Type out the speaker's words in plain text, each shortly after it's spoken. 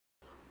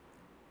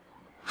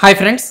Hi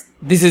friends,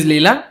 this is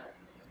Leela.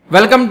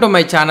 Welcome to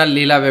my channel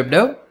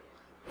leelawebdev.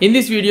 In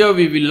this video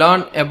we will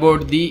learn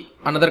about the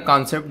another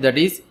concept, that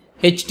is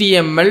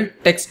HTML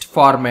text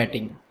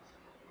formatting.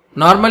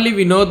 Normally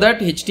we know that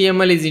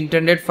HTML is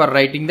intended for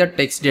writing the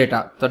text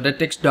data, so the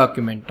text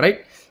document,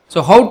 right?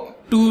 So how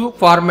to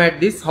format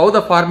this, how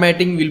the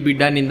formatting will be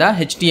done in the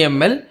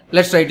HTML,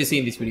 let's try to see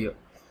in this video.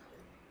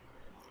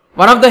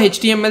 One of the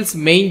HTML's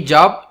main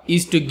job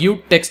is to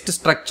give text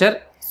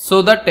structure so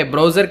that a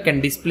browser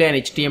can display an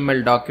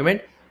HTML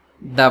document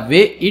the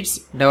way its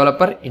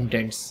developer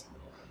intends.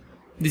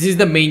 This is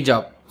the main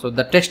job. So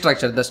the text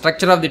structure, the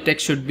structure of the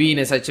text should be in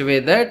a such a way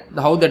that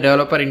how the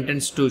developer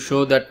intends to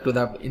show that to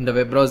the in the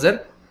web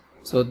browser.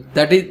 So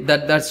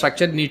that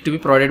structure needs to be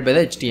provided by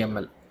the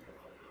HTML.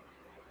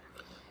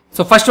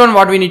 So first one,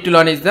 what we need to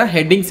learn is the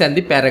headings and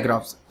the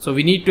paragraphs. So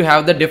we need to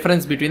have the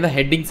difference between the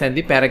headings and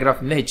the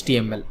paragraph in the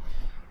HTML.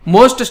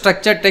 Most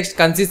structured text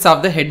consists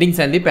of the headings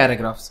and the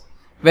paragraphs.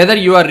 Whether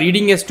you are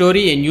reading a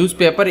story, a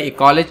newspaper, a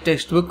college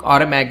textbook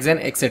or a magazine,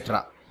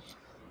 etc.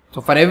 So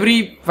for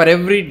every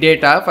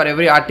data, for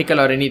every article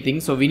or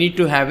anything, so we need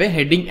to have a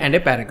heading and a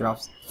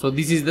paragraph. So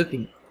this is the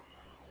thing.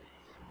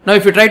 Now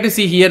if you try to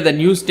see here the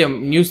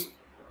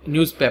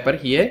newspaper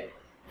here,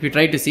 if you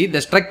try to see, the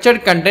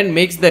structured content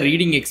makes the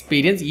reading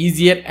experience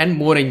easier and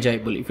more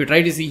enjoyable. If you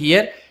try to see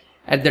here,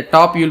 at the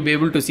top you will be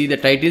able to see the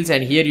titles,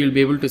 and here you will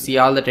be able to see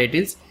all the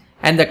titles,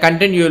 and the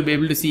content you will be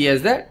able to see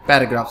as the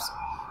paragraphs.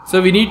 So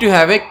we need to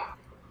have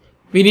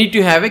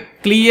a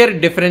clear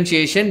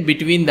differentiation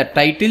between the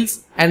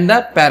titles and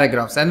the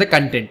paragraphs and the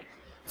content.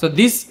 So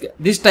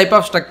this type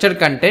of structured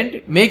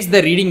content makes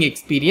the reading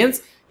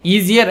experience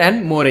easier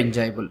and more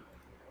enjoyable.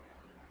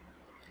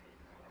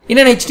 In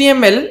an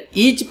HTML,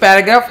 each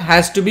paragraph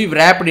has to be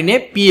wrapped in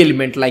a P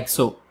element like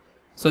so.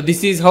 So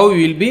this is how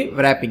we will be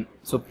wrapping.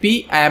 So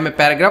P, I am a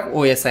paragraph,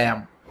 oh yes I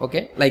am.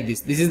 Okay, like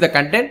this. This is the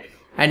content,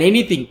 and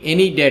anything,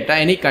 any data,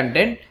 any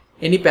content,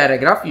 any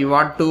paragraph you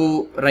want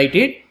to write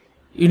it,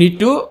 you need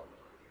to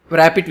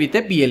wrap it with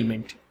a P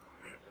element.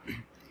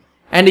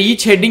 And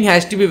each heading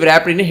has to be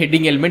wrapped in a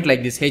heading element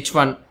like this.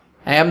 H1,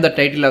 I am the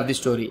title of the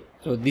story.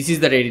 So this is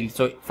the title.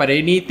 So for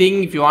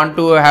anything, if you want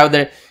to have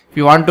the, if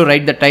you want to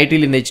write the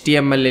title in the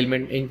HTML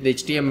element, in the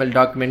HTML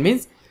document,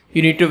 means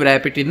you need to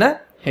wrap it in the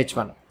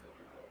H1.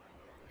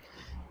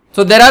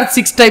 So there are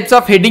 6 types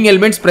of heading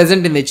elements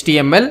present in the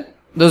HTML.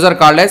 Those are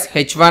called as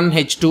H1,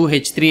 H2,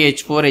 H3,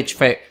 H4,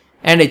 H5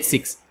 and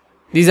H6.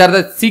 These are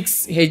the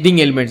 6 heading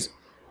elements.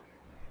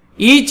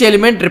 Each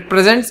element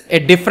represents a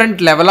different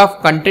level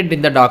of content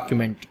in the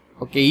document.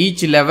 Okay,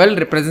 each level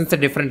represents a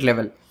different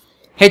level.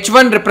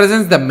 H1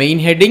 represents the main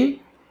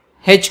heading,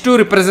 H2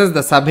 represents the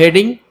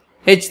subheading,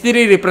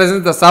 H3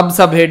 represents the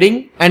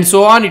sub-subheading, and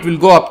so on. It will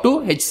go up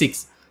to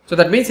H6. So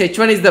that means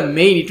H1 is the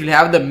main. It will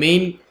have the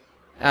main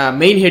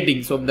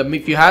heading. So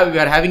if you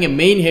are having a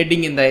main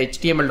heading in the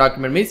HTML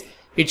document, means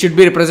it should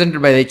be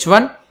represented by the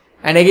H1.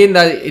 And again,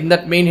 in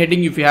that main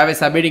heading, if you have a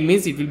subheading,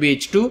 means it will be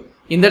H2.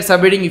 In that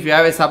subheading, if you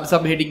have a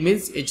subheading,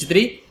 means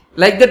H3.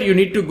 Like that, you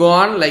need to go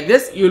on like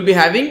this. You will be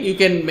having, you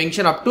can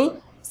mention up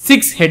to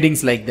 6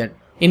 headings like that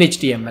in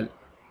HTML.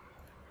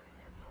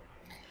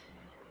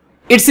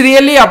 It's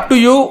really up to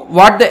you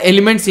what the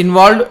elements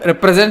involved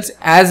represents,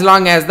 as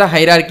long as the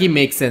hierarchy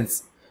makes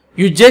sense.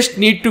 You just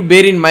need to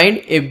bear in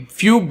mind a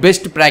few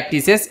best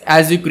practices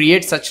as you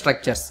create such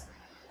structures.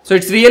 So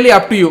it's really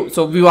up to you.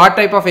 So what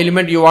type of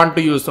element you want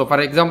to use. So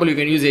for example, you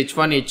can use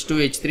H1,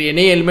 H2, H3,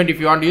 any element if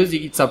you want to use,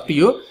 it's up to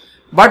you.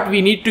 But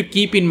we need to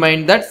keep in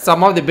mind that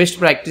some of the best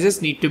practices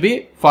need to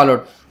be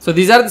followed. So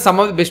these are some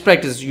of the best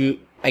practices.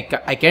 I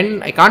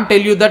can't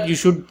tell you that you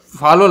should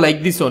follow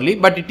like this only,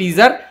 but it is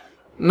a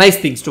nice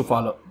things to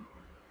follow.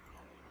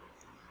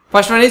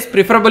 First one is,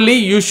 preferably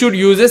you should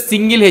use a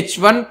single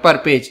H1 per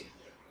page.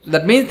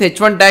 That means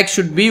H1 tag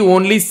should be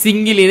only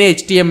single in a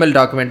HTML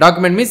document.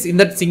 Document means in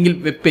that single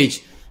web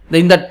page.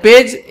 In that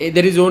page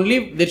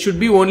there should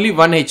be only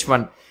one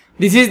H1.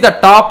 This is the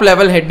top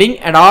level heading,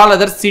 and all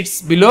others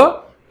sits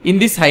below in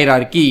this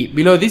hierarchy.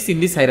 Below this in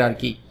this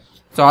hierarchy.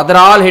 So other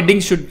all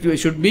headings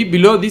should be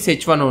below this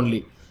H1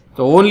 only.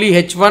 So only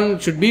H1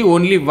 should be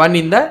only one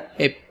in the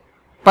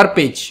per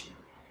page.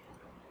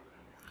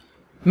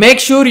 Make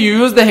sure you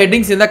use the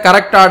headings in the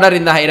correct order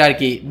in the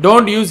hierarchy.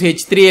 Don't use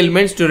H3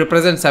 elements to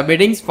represent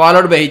subheadings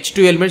followed by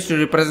H2 elements to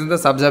represent the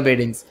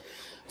sub-subheadings.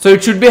 So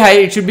it should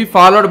be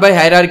followed by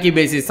hierarchy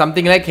basis,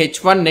 something like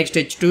H1 next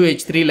H2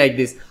 H3 like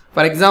this.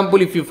 For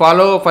example, if you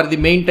follow for the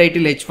main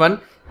title H1,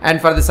 and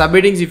for the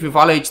subheadings if you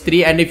follow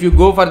H3, and if you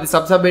go for the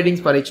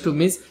sub-subheadings for H2,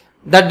 means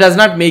that does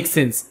not make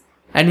sense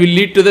and will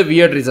lead to the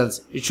weird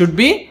results. It should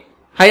be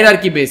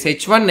hierarchy based,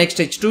 H1 next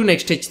H2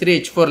 next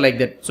H3 H4 like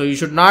that. So you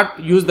should not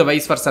use the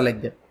vice versa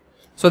like that.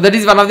 So that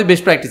is one of the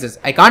best practices.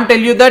 I can't tell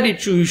you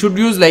that you should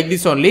use like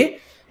this only.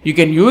 You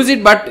can use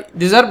it, but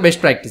these are best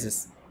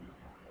practices.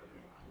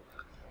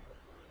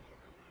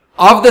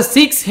 Of the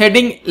 6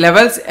 heading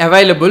levels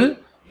available,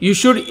 you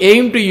should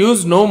aim to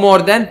use no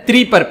more than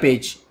 3 per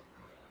page,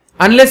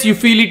 unless you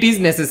feel it is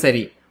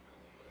necessary.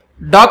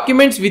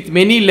 Documents with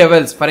many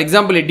levels, for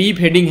example a deep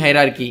heading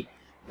hierarchy,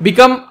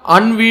 become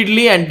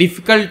unwieldy and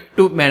difficult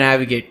to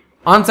navigate.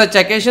 On such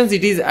occasions,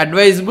 it is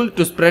advisable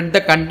to spread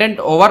the content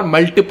over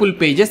multiple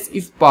pages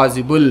if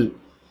possible.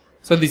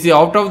 So this is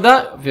out of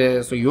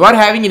the, so you are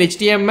having in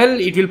HTML,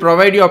 it will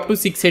provide you up to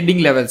 6 heading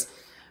levels.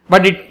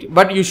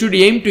 But you should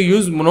aim to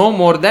use no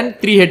more than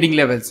 3 heading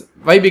levels.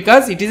 Why?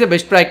 Because it is a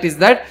best practice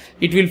that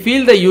it will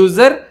feel the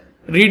user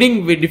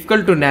reading very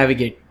difficult to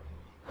navigate.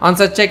 On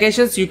such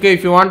occasions,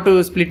 if you want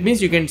to split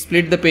means you can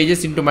split the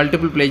pages into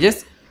multiple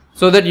pages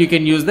so that you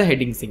can use the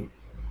heading sync.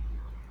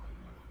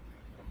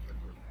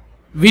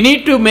 We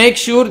need to make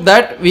sure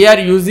that we are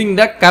using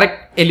the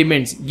correct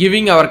elements,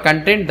 giving our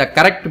content the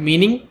correct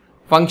meaning,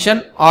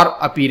 function or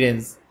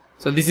appearance.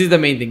 So this is the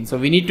main thing. So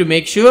we need to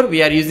make sure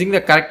we are using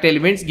the correct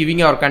elements,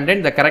 giving our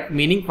content the correct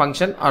meaning,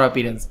 function or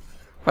appearance.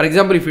 For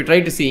example, if you try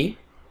to see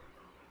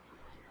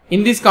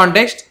in this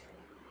context,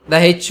 the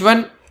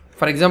H1,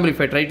 for example,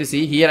 if I try to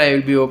see here, I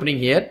will be opening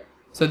here.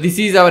 So this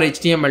is our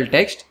HTML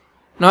text.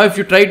 Now if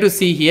you try to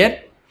see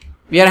here,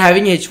 we are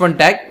having H1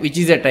 tag, which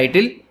is a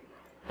title,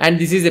 and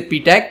this is a P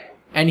tag,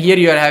 and here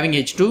you are having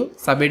H2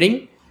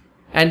 subheading,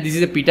 and this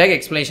is a P tag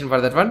explanation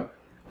for that one,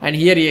 and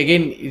here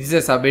again this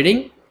is a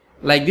subheading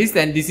like this,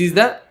 and this is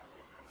the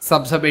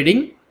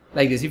subheading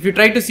like this. If you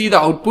try to see the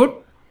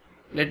output,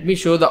 let me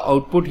show the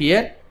output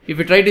here. If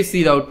you try to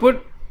see the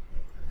output,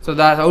 so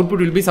the output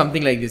will be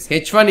something like this.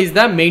 H1 is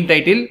the main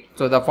title,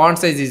 so the font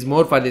size is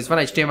more for this one.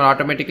 HTML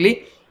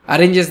automatically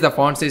arranges the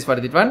font size for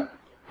this one,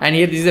 and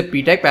here this is a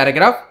P tag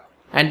paragraph,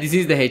 and this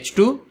is the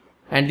H2,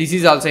 and this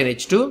is also an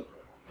H2,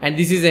 and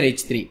this is an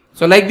H3.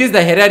 So like this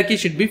the hierarchy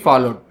should be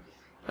followed,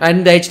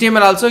 and the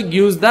HTML also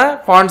gives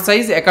the font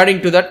size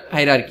according to that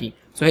hierarchy.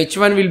 So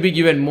H1 will be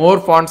given more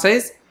font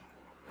size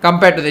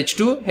compared to the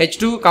H2,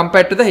 H2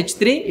 compared to the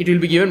H3 it will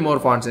be given more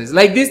font size.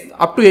 Like this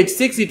up to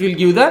H6 it will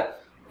give the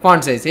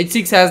font size.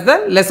 H6 has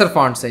the lesser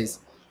font size,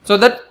 so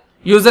that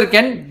user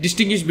can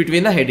distinguish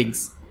between the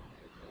headings.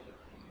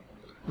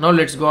 Now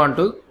let's go on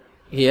to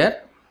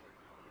here.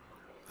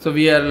 So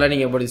we are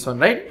learning about this one,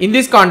 right? In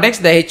this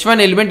context, the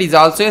H1 element is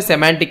also a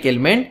semantic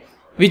element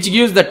which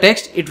gives the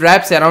text it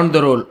wraps around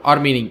the role or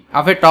meaning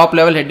of a top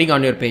level heading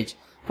on your page.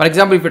 For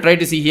example, if you try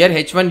to see here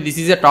H1, this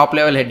is a top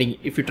level heading.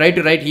 If you try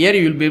to write here,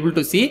 you will be able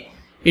to see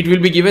it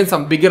will be given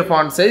some bigger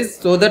font size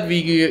so that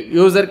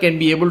user can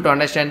be able to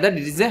understand that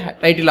it is a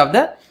title of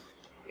the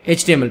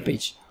HTML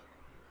page.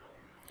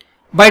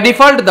 By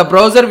default, the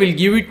browser will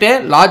give it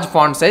a large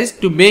font size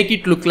to make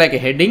it look like a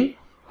heading,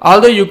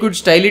 although you could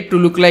style it to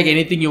look like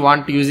anything you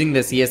want using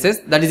the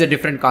CSS. That is a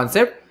different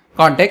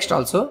context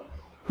also.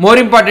 More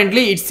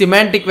importantly, its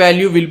semantic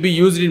value will be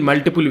used in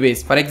multiple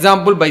ways. For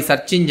example, by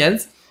search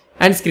engines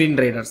and screen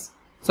readers.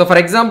 So for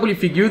example,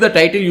 if you give the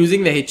title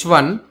using the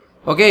H1,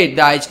 okay,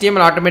 the HTML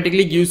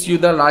automatically gives you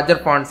the larger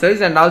font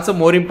size, and also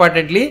more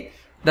importantly,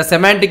 the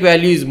semantic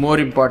value is more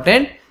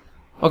important.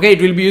 Okay,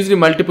 it will be used in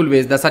multiple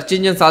ways. The search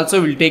engines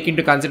also will take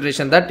into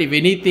consideration that if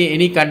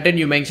any content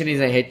you mention is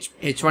a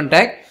H1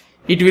 tag,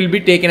 it will be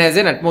taken as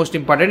an utmost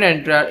important,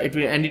 and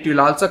it will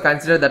also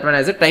consider that one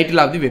as a title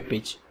of the web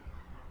page.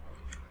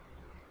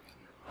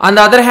 On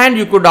the other hand,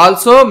 you could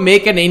also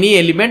make any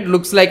element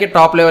looks like a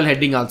top level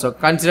heading also.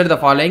 Consider the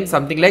following,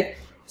 something like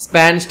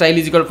span style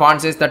is equal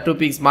font size 32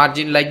 pixels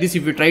margin. Like this,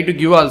 if you try to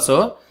give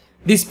also,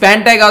 this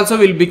span tag also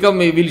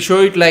will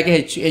show it like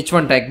a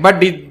H1 tag,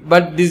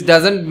 but this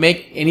doesn't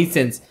make any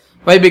sense.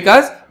 Why?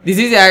 Because this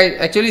is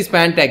actually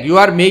span tag. You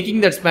are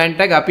making that span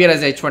tag appear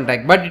as H1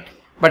 tag, but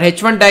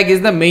H1 tag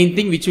is the main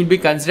thing which will be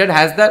considered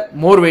as the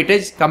more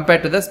weightage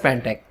compared to the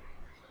span tag.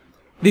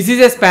 This is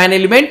a span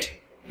element.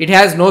 It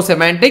has no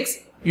semantics.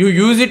 You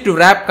use it to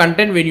wrap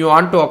content when you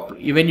want to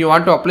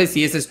apply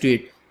CSS to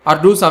it or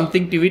do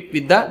something to it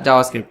with the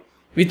JavaScript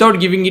without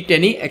giving it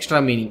any extra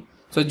meaning.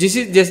 So this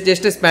is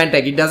just a span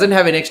tag. It doesn't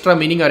have an extra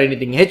meaning or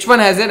anything. H1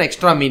 has an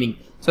extra meaning.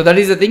 So that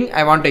is the thing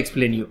I want to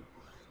explain you.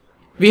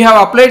 We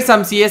have applied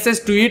some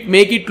CSS to it,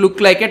 make it look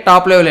like a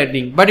top level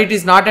heading, but it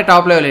is not a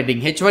top level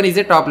heading. H1 is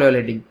a top level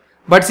heading,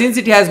 but since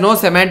it has no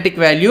semantic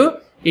value,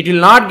 it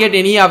will not get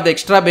any of the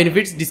extra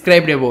benefits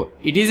described above.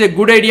 It is a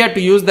good idea to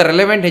use the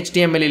relevant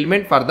HTML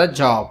element for the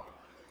job.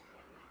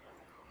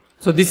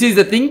 So this is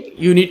the thing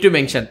you need to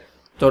mention.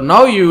 So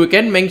now you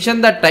can mention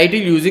the title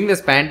using the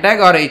span tag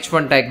or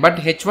H1 tag, but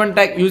H1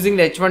 tag using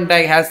the H1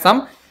 tag has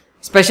some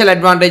special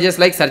advantages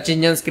like search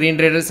engines, screen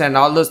readers and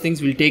all those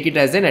things will take it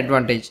as an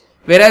advantage.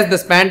 Whereas the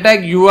span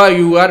tag you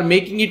are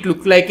making it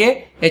look like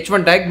a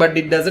H1 tag, but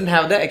it doesn't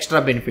have the extra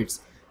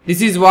benefits.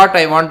 This is what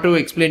I want to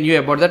explain you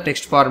about the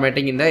text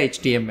formatting in the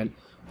HTML.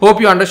 Hope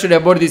you understood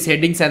about these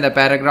headings and the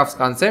paragraphs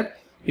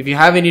concept. If you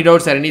have any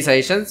doubts or any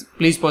suggestions,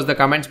 please post the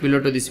comments below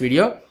to this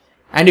video.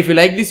 And if you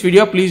like this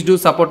video, please do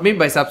support me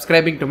by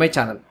subscribing to my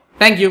channel.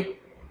 Thank you.